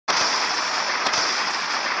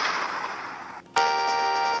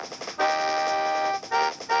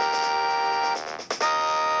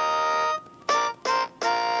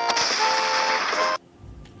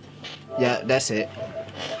Yeah, that's it.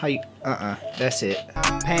 How you? That's it.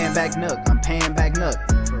 Paying back Nook. I'm paying back Nook.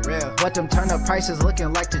 For real. What them turnip prices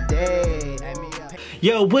looking like today?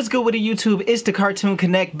 Yo, what's good with the YouTube? It's the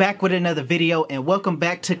CartoonConnect back with another video, and welcome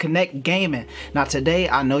back to Connect Gaming. Now today,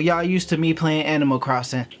 I know y'all used to me playing Animal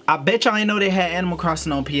Crossing. I bet y'all ain't know they had Animal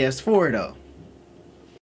Crossing on PS4 though.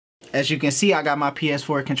 As you can see, I got my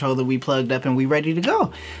PS4 controller, we plugged up and we ready to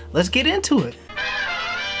go. Let's get into it.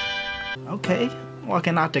 Okay,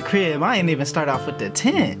 walking out the crib. I ain't even start off with the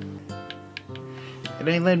tent. It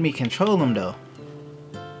ain't letting me control them though.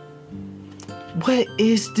 What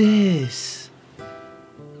is this?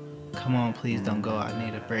 Come on, please don't go. I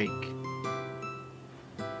need a break.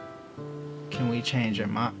 Can we change your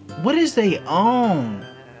mind? What is they own?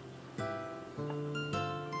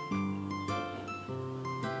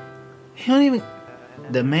 He don't even...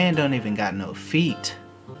 The man don't even got no feet.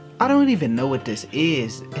 I don't even know what this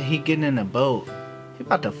is. He getting in a boat. He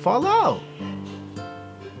about to fall out.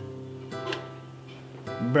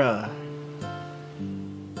 Bruh.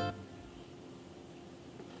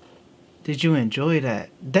 Did you enjoy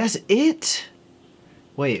that? That's it?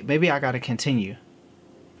 Wait, maybe I gotta continue.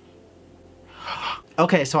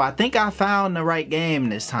 Okay, so I think I found the right game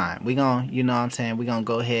this time. We gonna, you know what I'm saying, we gonna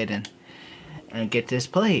go ahead and get this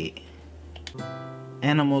played.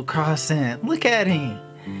 Animal Crossing. Look at him.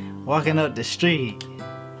 Walking up the street.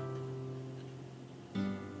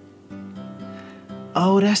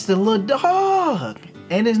 Oh, that's the little dog.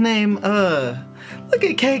 And his name, look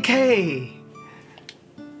at KK.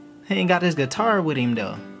 He ain't got his guitar with him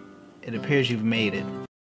though. It appears you've made it.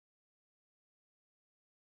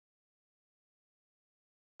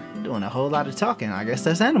 Doing a whole lot of talking. I guess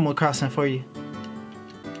that's Animal Crossing for you.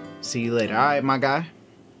 See you later. Alright, my guy.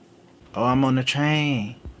 Oh, I'm on the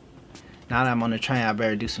train. Now that I'm on the train, I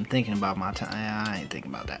better do some thinking about my time. I ain't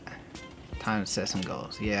thinking about that. Time to set some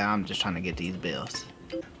goals. Yeah, I'm just trying to get these bills.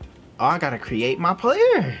 Oh, I gotta create my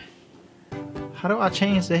player. How do I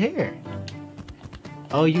change the hair?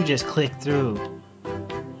 Oh, you just click through.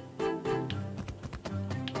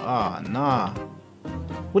 Oh, nah.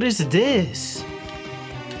 What is this?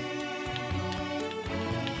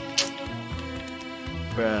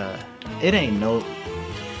 Bruh, it ain't no...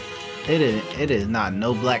 It is not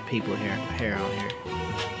no black people hair on here.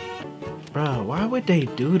 Bruh, why would they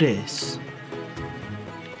do this?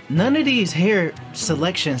 None of these hair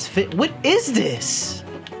selections fit. What is this?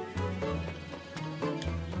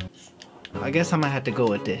 I guess I'm gonna have to go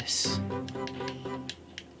with this. I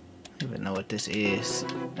don't even know what this is.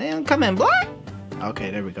 Damn, come in black. Okay,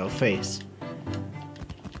 there we go. Face.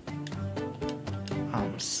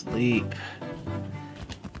 I'm asleep.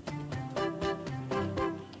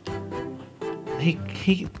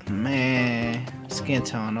 Man, skin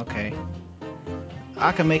tone, okay.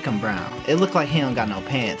 I can make him brown. It look like he don't got no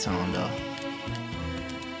pants on though.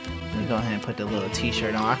 Let me go ahead and put the little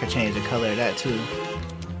t-shirt on. I can change the color of that too.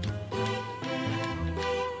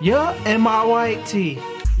 Yup, and my white tee.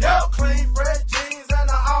 Yup, clean red jeans and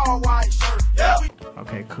an all white shirt. Yup.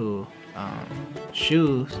 Okay, cool.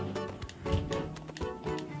 Shoes.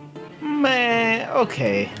 Man,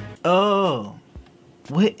 okay. Oh.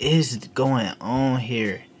 What is going on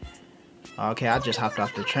here? Okay, I just hopped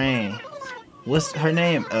off the train. What's her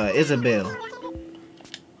name? Isabel.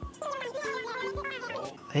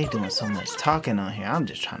 They doing so much talking on here. I'm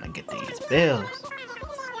just trying to get these bills.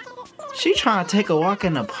 She trying to take a walk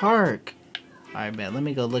in the park. Alright, man, let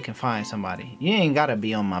me go look and find somebody. You ain't gotta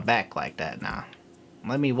be on my back like that now.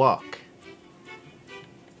 Let me walk.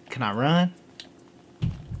 Can I run?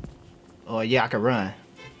 Oh yeah, I can run.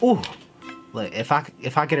 Ooh. Look, if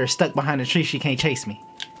I get her stuck behind the tree, she can't chase me.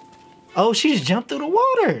 Oh, she just jumped through the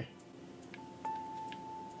water.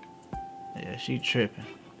 Yeah, she tripping.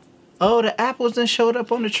 Oh, the apples done showed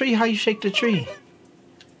up on the tree. How you shake the tree?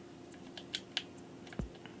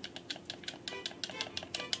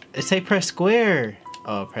 It say press square.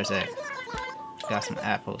 Oh, press X. Got some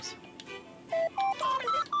apples.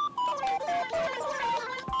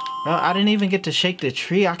 Bro, I didn't even get to shake the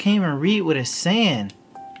tree. I can't even read what it's saying.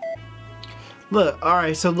 Look,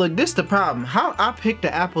 alright, so look, this the problem. How I picked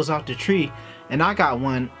the apples off the tree, and I got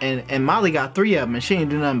one, and Molly got 3 of them, and she ain't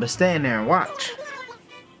do nothing but stand there and watch.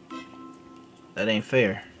 That ain't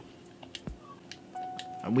fair.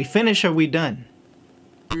 Are we finished or we done?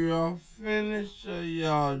 Y'all finished or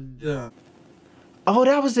y'all done? Oh,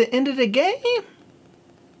 that was the end of the game?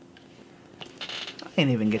 I ain't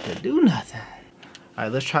even get to do nothing.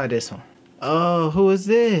 Alright, let's try this one. Oh, who is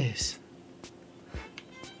this?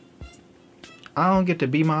 I don't get to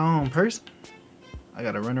be my own person. I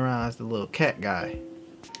gotta run around as the little cat guy.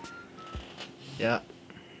 Yep.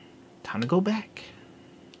 Time to go back.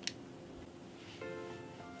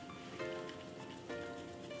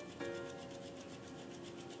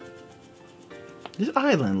 This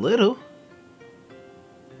island little.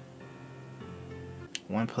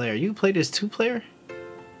 One player. You play this 2-player?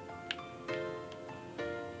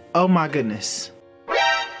 Oh my goodness.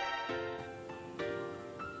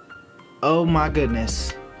 Oh my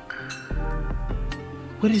goodness.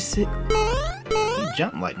 What is it? He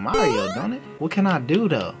jump like Mario, don't it? What can I do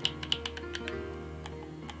though?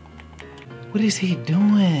 What is he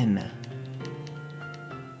doing?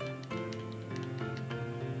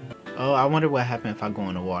 Oh, I wonder what happens if I go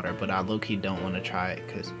in the water, but I low-key don't want to try it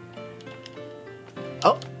because...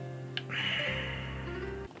 Oh!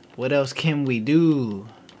 What else can we do?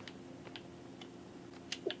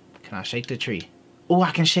 Can I shake the tree? Oh, I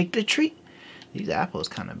can shake the tree? These apples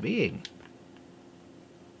kind of big.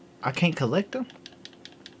 I can't collect them?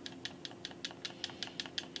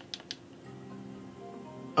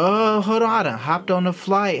 Oh, hold on. I done hopped on the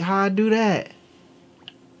flight. How I do that?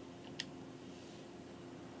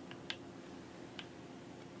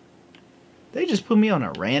 They just put me on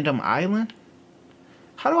a random island?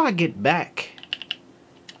 How do I get back?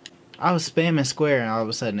 I was spamming square and all of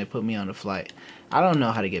a sudden they put me on the flight. I don't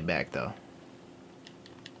know how to get back though.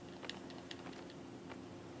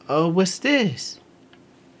 Oh, what's this?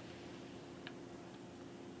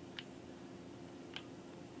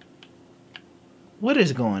 What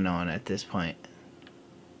is going on at this point?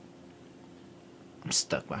 I'm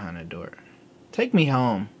stuck behind a door. Take me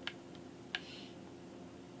home.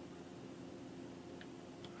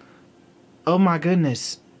 Oh my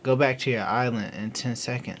goodness. Go back to your island in 10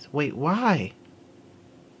 seconds. Wait, why?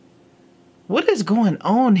 What is going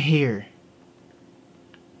on here?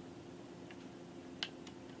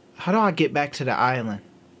 How do I get back to the island?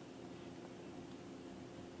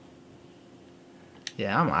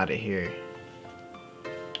 Yeah, I'm out of here.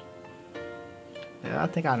 Yeah, I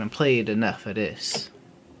think I done played enough of this.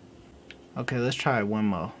 Okay, let's try one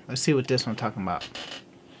more. Let's see what this one's talking about.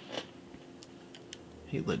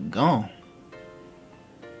 He look gone.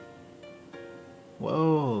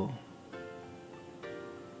 Whoa.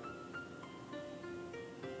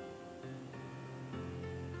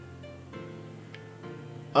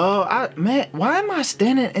 Oh, man, why am I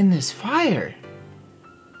standing in this fire?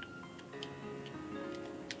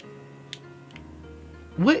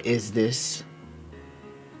 What is this?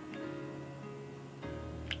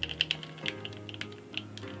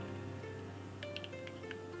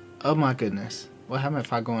 Oh my goodness. What happens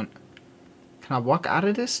if I go in? Can I walk out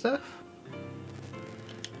of this stuff?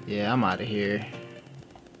 Yeah, I'm out of here.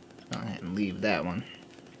 Go ahead and leave that one.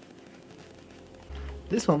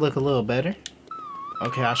 This one look a little better.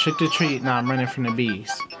 Okay, I shook the tree. Now I'm running from the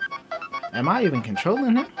bees. Am I even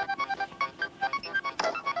controlling him?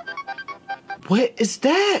 What is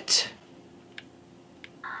that?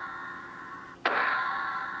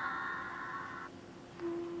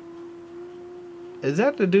 Is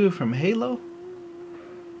that the dude from Halo?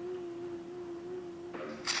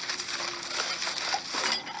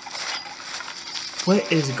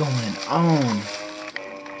 What is going on?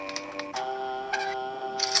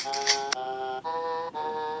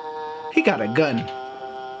 He got a gun.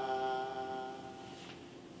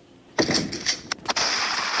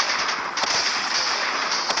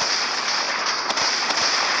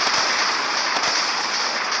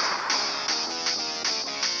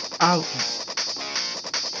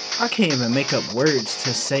 I can't even make up words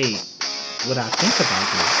to say what I think about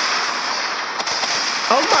this.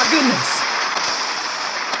 Oh my goodness!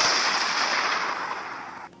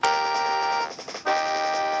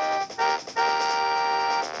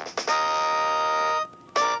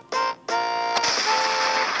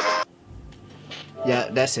 Yeah,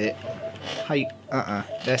 that's it. How you?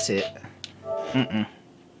 That's it.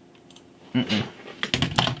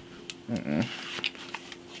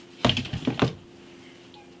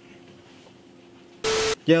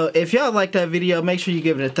 Yo, if y'all like that video, make sure you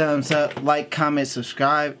give it a thumbs up, like, comment,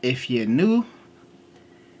 subscribe if you're new.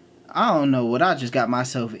 I don't know what I just got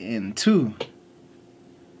myself into.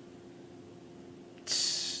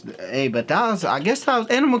 Hey, but that was, I guess that was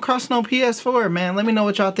Animal Crossing on PS4, man. Let me know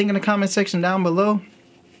what y'all think in the comment section down below.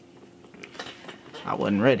 I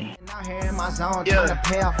wasn't ready. Yeah.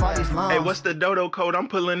 Hey, what's the dodo code? I'm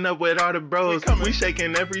pulling up with all the bros. We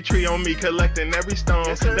shaking every tree on me, collecting every stone.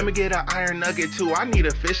 Yes, let me get an iron nugget too. I need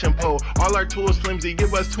a fishing pole. All our tools flimsy.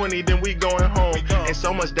 Give us 20, then we going home. And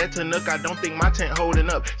so much debt to Nook, I don't think my tent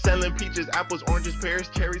holding up. Selling peaches, apples, oranges, pears,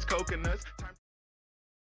 cherries, coconuts.